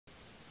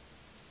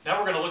Now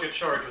we're going to look at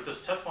charge with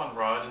this Teflon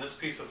rod and this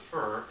piece of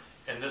fur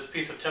and this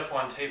piece of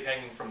Teflon tape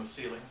hanging from the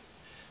ceiling.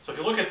 So if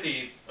you look at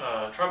the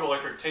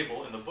triboelectric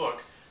table in the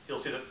book, you'll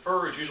see that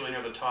fur is usually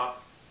near the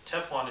top,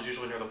 Teflon is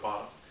usually near the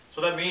bottom.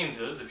 So what that means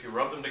is if you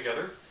rub them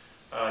together,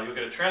 you'll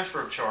get a transfer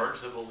of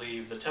charge that will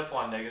leave the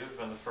Teflon negative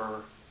and the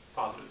fur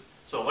positive.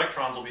 So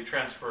electrons will be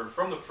transferred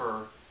from the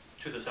fur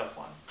to the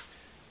Teflon.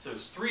 So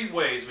there's three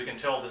ways we can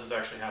tell this is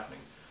actually happening.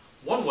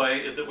 One way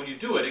is that when you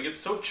do it, it gets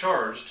so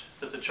charged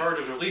that the charge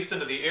is released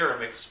into the air and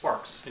makes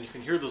sparks. And you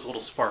can hear those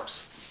little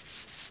sparks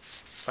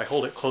if I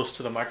hold it close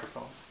to the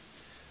microphone.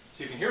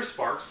 So you can hear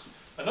sparks.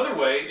 Another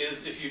way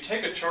is if you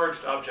take a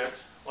charged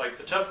object like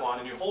the Teflon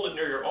and you hold it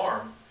near your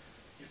arm,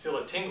 you feel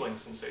a tingling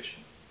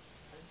sensation.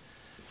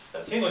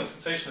 That tingling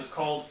sensation is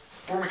called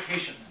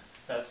formication.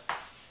 That's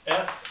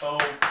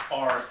F-O-R-M-I-C-A-T-I-O-N.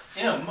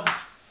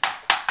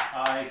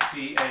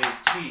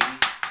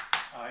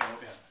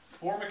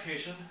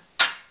 Formication,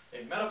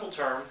 a medical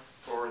term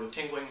for the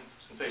tingling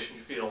sensation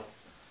you feel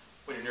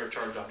when you're near a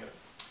charged object.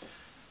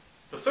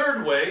 The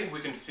third way we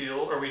can feel,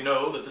 or we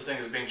know that this thing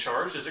is being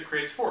charged, is it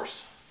creates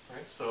force.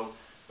 Right? So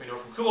we know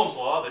from Coulomb's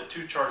law that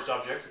two charged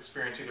objects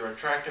experience either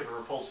attractive or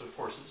repulsive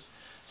forces.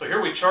 So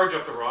here we charge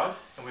up the rod,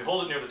 and we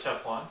hold it near the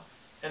Teflon,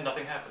 and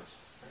nothing happens.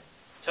 Right?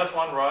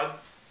 Teflon rod,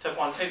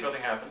 Teflon tape,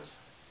 nothing happens.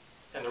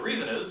 And the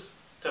reason is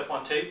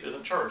Teflon tape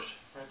isn't charged.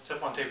 Right?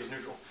 Teflon tape is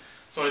neutral.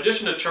 So in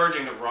addition to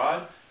charging the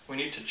rod, we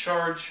need to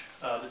charge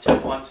the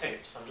Teflon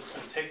tape. So I'm just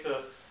going to take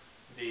the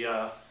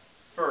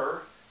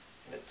fur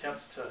and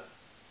attempt to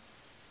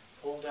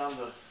pull down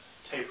the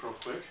tape real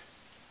quick.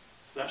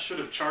 So that should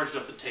have charged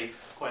up the tape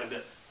quite a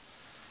bit.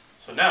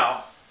 So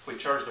now, if we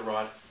charge the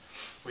rod,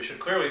 we should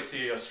clearly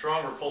see a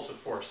strong repulsive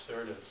force,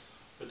 there it is,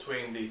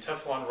 between the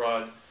Teflon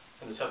rod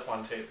and the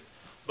Teflon tape.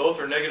 Both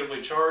are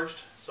negatively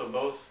charged,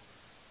 so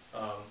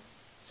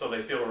so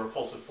they feel a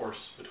repulsive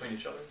force between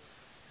each other.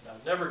 And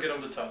I'll never get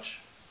them to touch.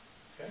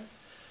 Okay?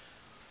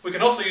 We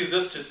can also use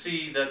this to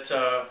see that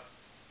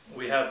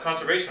we have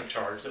conservation of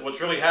charge, that what's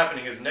really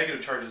happening is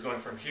negative charge is going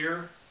from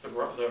here, the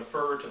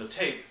fur, to the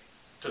tape,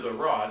 to the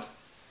rod,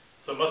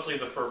 so it must leave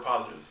the fur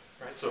positive.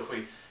 Right? So if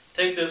we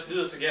take this, do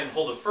this again,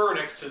 hold the fur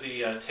next to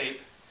the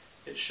tape,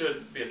 it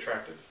should be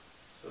attractive.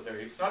 So there,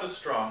 it's not as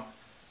strong,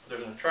 but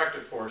there's an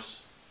attractive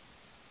force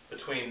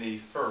between the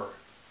fur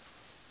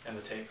and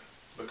the tape,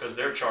 because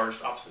they're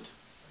charged opposite.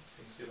 So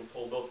you can see it'll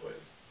pull both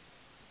ways.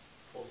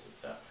 Pulls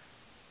it that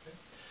way. Okay?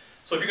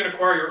 So if you're going to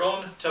acquire your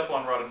own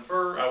Teflon rod and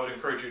fur, I would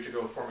encourage you to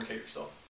go formicate yourself.